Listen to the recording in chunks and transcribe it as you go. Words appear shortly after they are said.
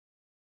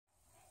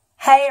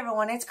Hey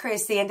everyone, it's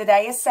Christy, and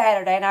today is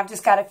Saturday, and I've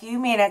just got a few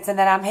minutes, and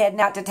then I'm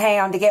heading out to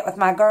town to get with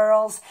my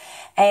girls,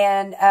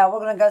 and we're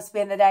going to go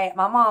spend the day at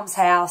my mom's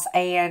house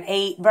and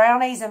eat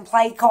brownies and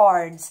play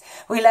cards.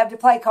 We love to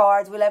play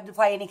cards. We love to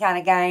play any kind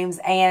of games,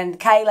 and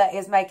Kayla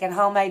is making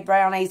homemade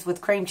brownies with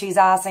cream cheese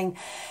icing,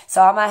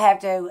 so I might have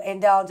to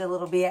indulge a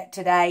little bit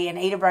today and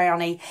eat a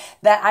brownie.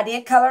 But I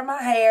did color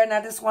my hair, and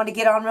I just wanted to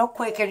get on real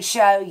quick and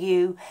show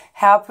you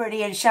how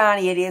pretty and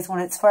shiny it is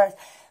when it's first...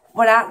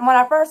 When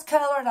I first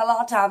color it, a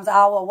lot of times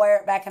I will wear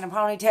it back in a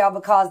ponytail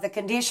because the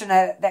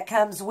conditioner that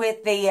comes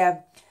with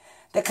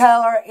the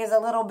color is a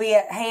little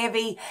bit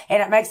heavy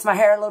and it makes my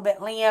hair a little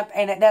bit limp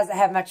and it doesn't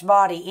have much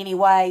body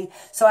anyway.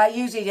 So I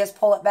usually just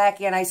pull it back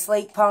in a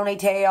sleek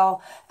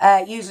ponytail,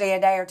 usually a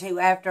day or two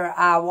after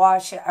I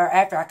wash it or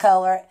after I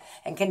color it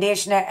and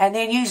condition it. And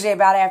then usually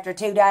about after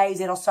 2 days,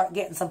 it'll start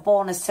getting some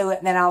fullness to it,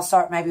 and then I'll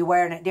start maybe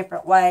wearing it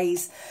different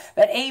ways.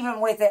 But even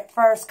with it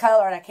first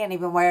colored, I can't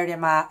even wear it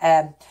in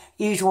my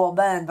usual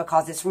bun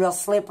because it's real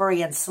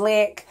slippery and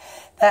slick.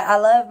 But I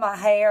love my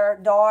hair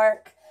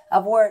dark.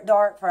 I've worn it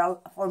dark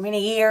for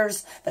many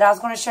years, but I was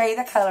going to show you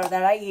the color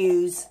that I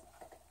use.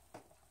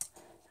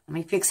 Let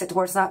me fix it to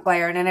where it's not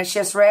glaring. And it's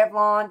just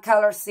Revlon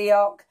Color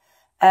Silk,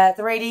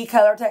 3D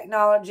color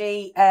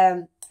technology,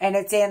 and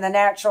it's in the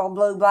natural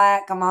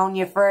blue-black,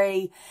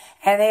 ammonia-free.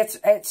 And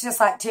it's just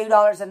like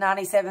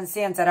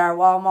 $2.97 at our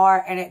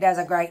Walmart, and it does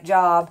a great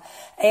job.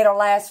 It'll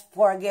last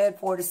for a good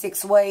 4 to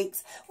 6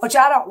 weeks, which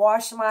I don't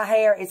wash my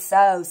hair. It's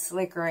so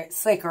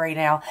slickery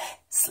now.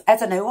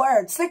 That's a new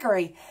word,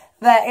 slickery.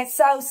 But it's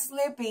so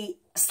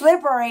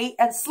slippery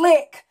and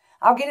slick.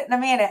 I'll get it in a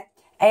minute.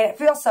 And it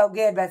feels so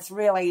good, but it's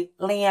really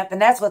limp.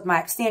 And that's with my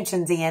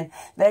extensions in.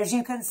 But as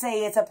you can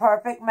see, it's a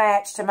perfect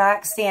match to my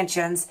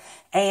extensions.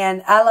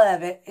 And I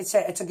love it. It's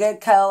a good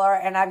color,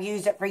 and I've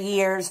used it for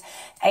years.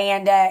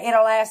 And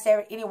it'll last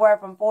anywhere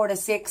from 4 to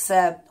 6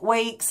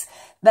 weeks.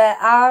 But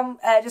I'm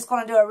just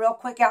going to do a real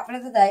quick outfit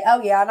of the day.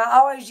 Oh, yeah, and I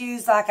always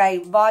use like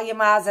a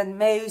volumizing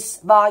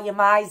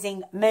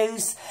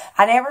mousse.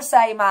 I never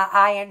say my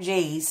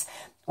INGs.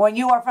 When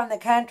you are from the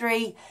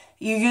country,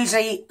 you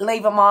usually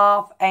leave them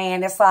off,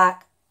 and it's like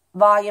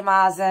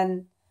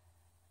volumizing,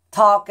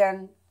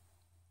 talking,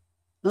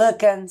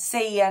 looking,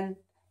 seeing,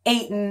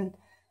 eating,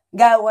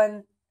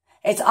 going.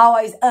 It's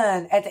always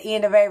at the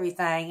end of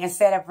everything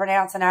instead of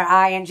pronouncing our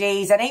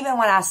INGs. And even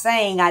when I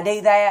sing, I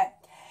do that.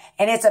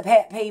 And it's a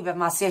pet peeve of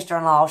my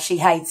sister-in-law. She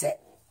hates it.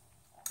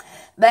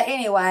 But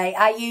anyway,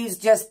 I use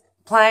just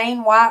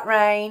plain white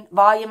rain,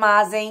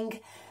 volumizing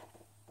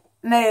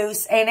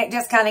mousse. And it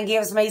just kind of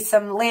gives me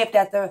some lift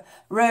at the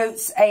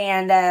roots.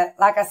 And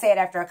like I said,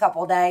 after a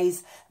couple of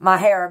days, my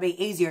hair will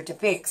be easier to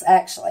fix,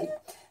 actually.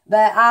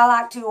 But I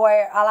like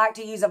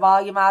to use a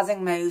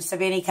volumizing mousse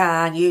of any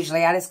kind.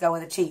 Usually, I just go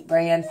with a cheap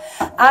brand.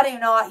 I do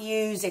not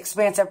use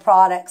expensive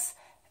products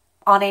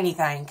on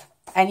anything.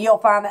 And you'll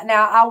find that.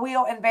 Now, I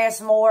will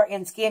invest more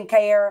in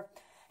skincare,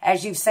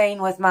 as you've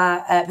seen with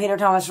my Peter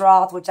Thomas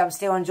Roth, which I'm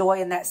still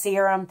enjoying that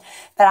serum.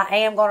 But I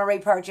am going to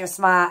repurchase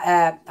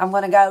my, I'm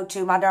going to go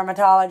to my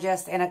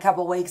dermatologist in a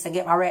couple of weeks and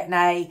get my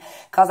Retin-A,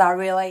 because I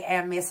really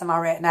am missing my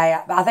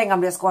Retin-A. I think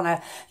I'm just going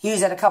to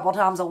use it a couple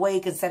times a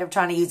week instead of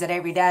trying to use it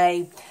every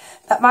day.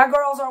 But my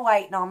girls are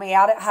waiting on me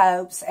out at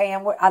Hope's,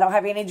 and I don't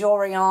have any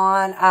jewelry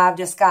on. I've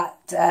just got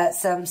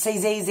some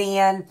CZs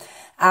in.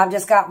 I've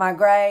just got my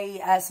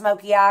gray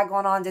smoky eye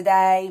going on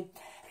today.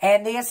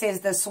 And this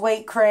is the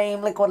Sweet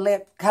Cream Liquid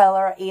Lip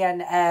color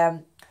in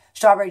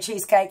Strawberry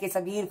Cheesecake. It's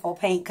a beautiful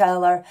pink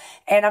color.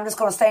 And I'm just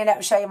going to stand up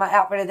and show you my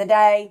outfit of the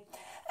day.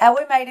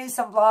 We may do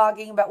some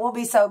vlogging, but we'll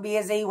be so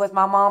busy with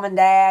my mom and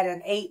dad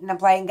and eating and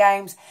playing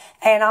games.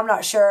 And I'm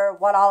not sure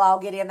what all I'll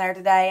get in there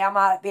today. I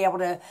might be able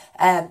to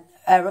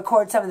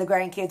record some of the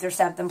grandkids or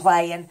something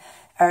playing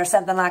or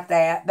something like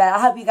that. But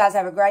I hope you guys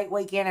have a great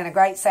weekend and a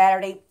great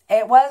Saturday.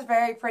 It was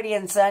very pretty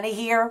and sunny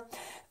here,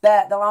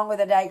 but the longer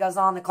the day goes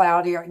on, the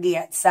cloudier it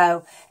gets.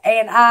 So,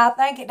 and I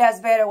think it does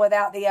better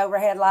without the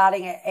overhead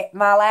lighting.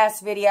 My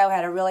last video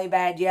had a really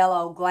bad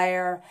yellow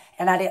glare,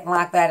 and I didn't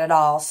like that at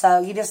all.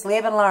 So you just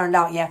live and learn,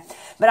 don't you?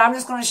 But I'm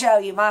just going to show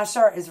you. My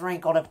shirt is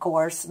wrinkled, of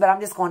course, but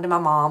I'm just going to my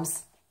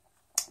mom's.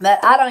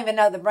 But I don't even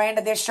know the brand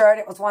of this shirt.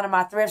 It was one of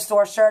my thrift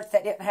store shirts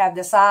that didn't have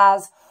the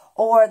size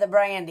or the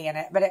brand in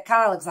it. But it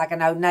kind of looks like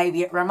an Old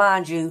Navy. It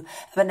reminds you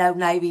of an Old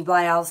Navy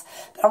blouse.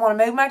 But I want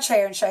to move my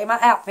chair and show you my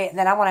outfit, and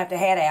then I'm going to have to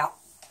head out.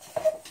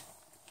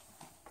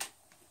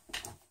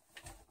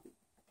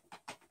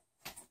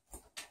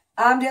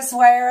 I'm just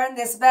wearing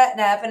this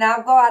button up, and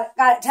I've got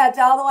it tucked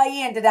all the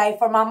way in today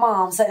for my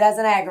mom, so it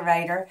doesn't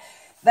aggravate her.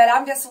 But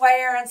I'm just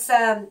wearing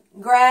some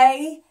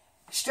gray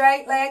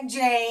straight leg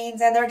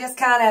jeans, and they're just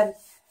kind of,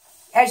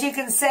 as you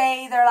can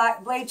see, they're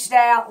like bleached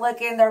out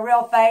looking. They're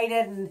real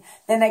faded, and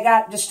then they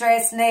got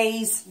distressed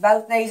knees.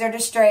 Both knees are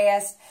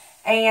distressed.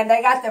 And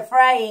they got the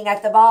fraying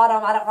at the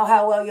bottom. I don't know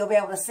how well you'll be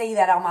able to see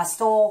that on my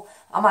stool.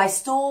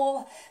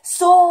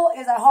 Stool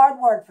is a hard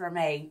word for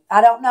me.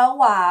 I don't know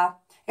why.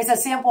 It's a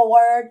simple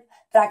word,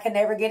 but I can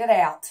never get it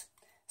out.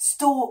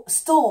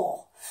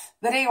 Stool.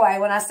 But anyway,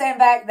 when I stand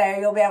back there,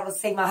 you'll be able to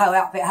see my whole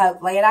outfit,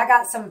 hopefully. And I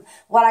got some,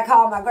 what I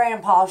call my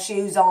grandpa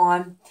shoes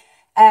on.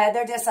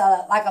 They're just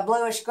like a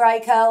bluish gray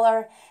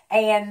color.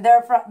 And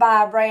they're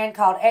by a brand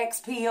called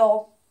X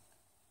Peel.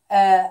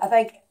 I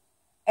think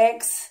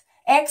X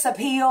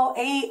Appeal.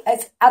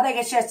 I think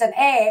it's just an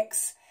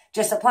X.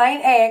 Just a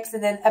plain X.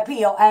 And then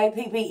Appeal.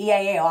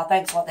 A-P-P-E-A-L. I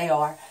think is what they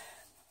are.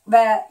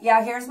 But,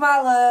 yeah, here's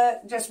my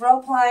look. Just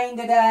real plain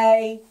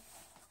today.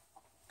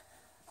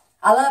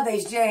 I love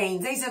these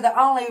jeans. These are the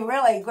only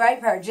really gray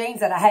pair of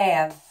jeans that I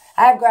have.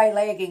 I have gray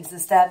leggings and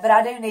stuff, but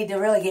I do need to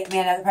really get me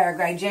another pair of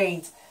gray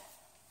jeans.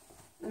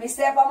 Let me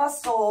step on my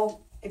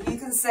stool. If you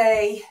can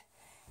see,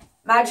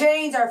 my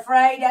jeans are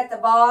frayed at the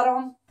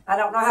bottom. I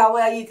don't know how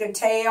well you can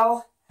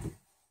tell.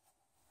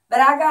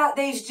 But I got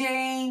these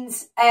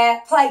jeans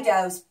at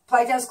Plato's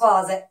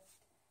Closet.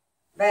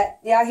 But,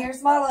 yeah,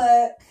 here's my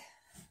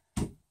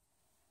look.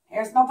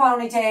 Here's my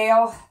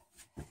ponytail.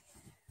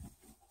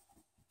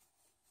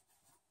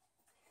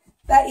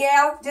 But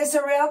yeah, just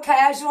a real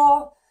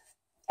casual,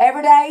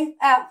 everyday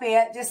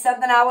outfit. Just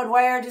something I would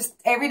wear just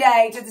every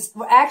day.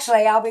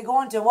 Actually, I'll be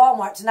going to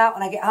Walmart tonight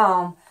when I get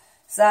home.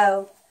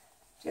 So,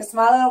 just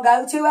my little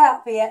go-to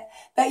outfit.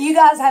 But you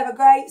guys have a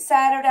great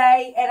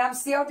Saturday. And I'm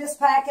still just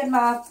packing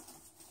my,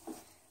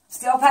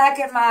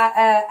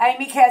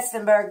 Amy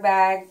Kestenberg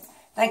bag.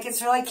 I think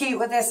it's really cute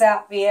with this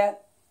outfit.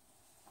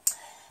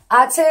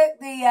 I took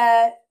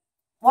the,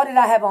 what did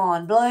I have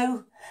on?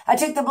 Blue. I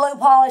took the blue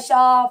polish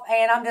off,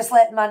 and I'm just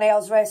letting my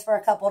nails rest for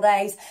a couple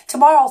days.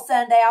 Tomorrow,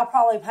 Sunday, I'll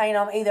probably paint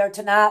them either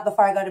tonight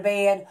before I go to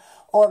bed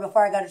or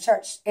before I go to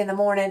church in the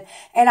morning.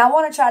 And I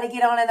want to try to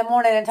get on in the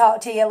morning and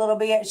talk to you a little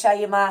bit and show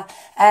you my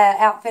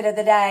outfit of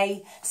the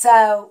day.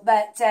 So,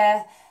 but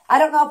I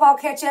don't know if I'll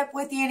catch up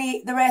with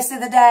you the rest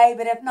of the day,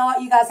 but if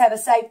not, you guys have a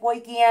safe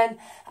weekend.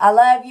 I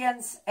love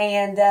yous,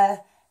 and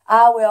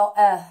I will,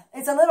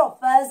 it's a little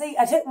fuzzy.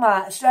 I took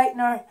my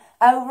straightener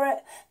over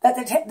it, but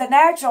the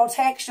natural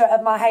texture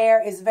of my hair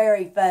is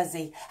very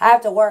fuzzy. I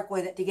have to work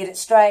with it to get it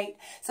straight.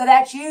 So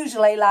that's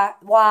usually like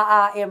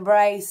why I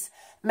embrace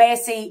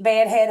messy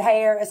bedhead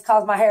hair, is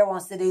because my hair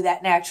wants to do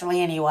that naturally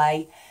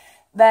anyway.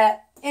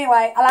 But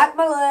anyway, I like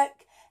my look.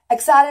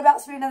 Excited about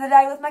spending the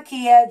day with my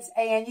kids,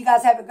 and you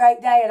guys have a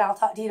great day, and I'll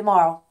talk to you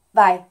tomorrow.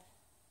 Bye.